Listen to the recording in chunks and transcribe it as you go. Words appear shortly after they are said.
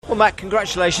Well, Matt,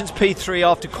 congratulations, P3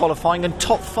 after qualifying and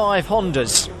top 5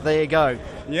 Hondas. There you go.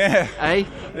 Yeah. Eh?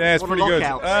 Yeah, it's What a pretty good.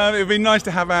 lockout. It would be nice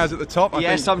to have ours at the top. I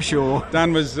Yes, think I'm sure.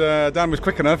 Dan was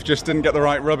quick enough, just didn't get the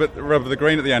right rub of the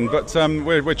green at the end. But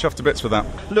we're chuffed to bits with that.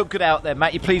 Look good out there,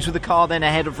 Matt. You pleased with the car then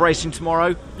ahead of racing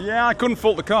tomorrow? Yeah, I couldn't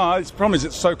fault the car. The problem is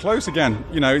it's so close again.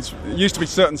 You know, it used to be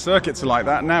certain circuits are like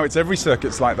that. Now it's every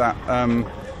circuit's like that.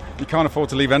 You can't afford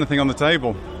to leave anything on the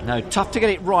table. No, tough to get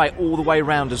it right all the way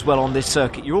round as well on this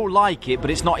circuit. You all like it,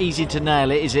 but it's not easy to nail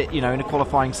it, is it, in a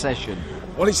qualifying session?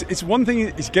 Well, it's one thing,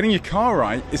 it's getting your car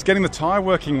right, it's getting the tyre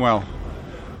working well.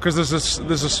 Because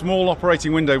there's a small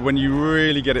operating window when you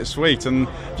really get it sweet. And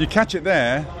if you catch it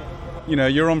there,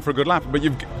 you're on for a good lap. But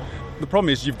the problem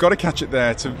is you've got to catch it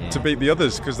there to beat the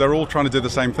others, because they're all trying to do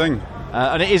the same thing.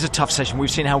 And it is a tough session.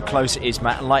 We've seen how close it is,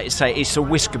 Matt. And like you say, it's a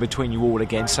whisker between you all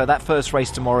again. So that first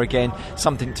race tomorrow again,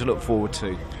 something to look forward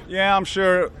to. Yeah, I'm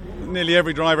sure nearly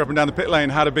every driver up and down the pit lane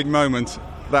had a big moment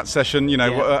that session,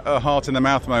 a heart in the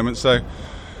mouth moment. So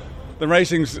the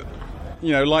racing's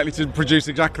likely to produce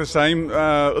exactly the same.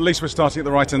 At least we're starting at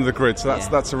the right end of the grid, so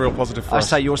that's a real positive for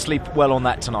us. I say you'll sleep well on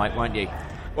that tonight, won't you?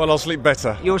 Well, I'll sleep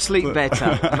better. You'll sleep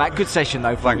better. Matt, good session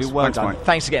though for you. Well done. Mike.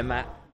 Thanks again, Matt.